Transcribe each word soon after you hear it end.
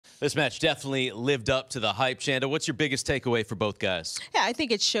This match definitely lived up to the hype. Shanda, what's your biggest takeaway for both guys? Yeah, I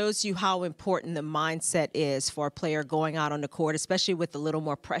think it shows you how important the mindset is for a player going out on the court, especially with a little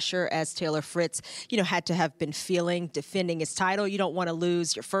more pressure as Taylor Fritz, had to have been feeling defending his title. You don't want to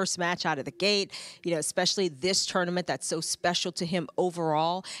lose your first match out of the gate, especially this tournament that's so special to him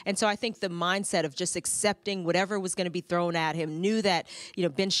overall. And so I think the mindset of just accepting whatever was going to be thrown at him, knew that,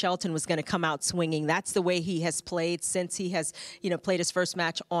 Ben Shelton was going to come out swinging. That's the way he has played since he has, played his first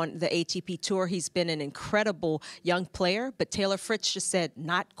match on the ATP Tour. He's been an incredible young player, but Taylor Fritz just said,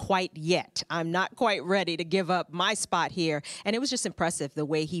 not quite yet. I'm not quite ready to give up my spot here. And it was just impressive the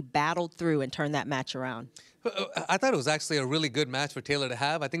way he battled through and turned that match around. I thought it was actually a really good match for Taylor to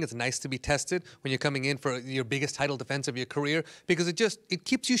have. I think it's nice to be tested when you're coming in for your biggest title defense of your career, because it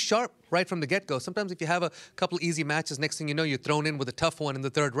keeps you sharp right from the get-go. Sometimes if you have a couple easy matches, next thing you know, you're thrown in with a tough one in the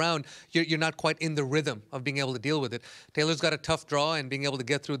third round. You're not quite in the rhythm of being able to deal with it. Taylor's got a tough draw, and being able to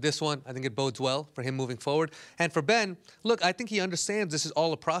get through this one, I think it bodes well for him moving forward. And for Ben, look, I think he understands this is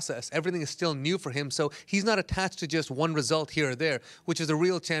all a process. Everything is still new for him, so he's not attached to just one result here or there, which is a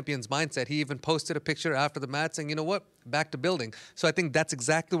real champion's mindset. He even posted a picture after the match saying, you know what, back to building. So I think that's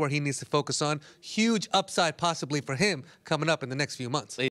exactly where he needs to focus on. Huge upside possibly for him coming up in the next few months.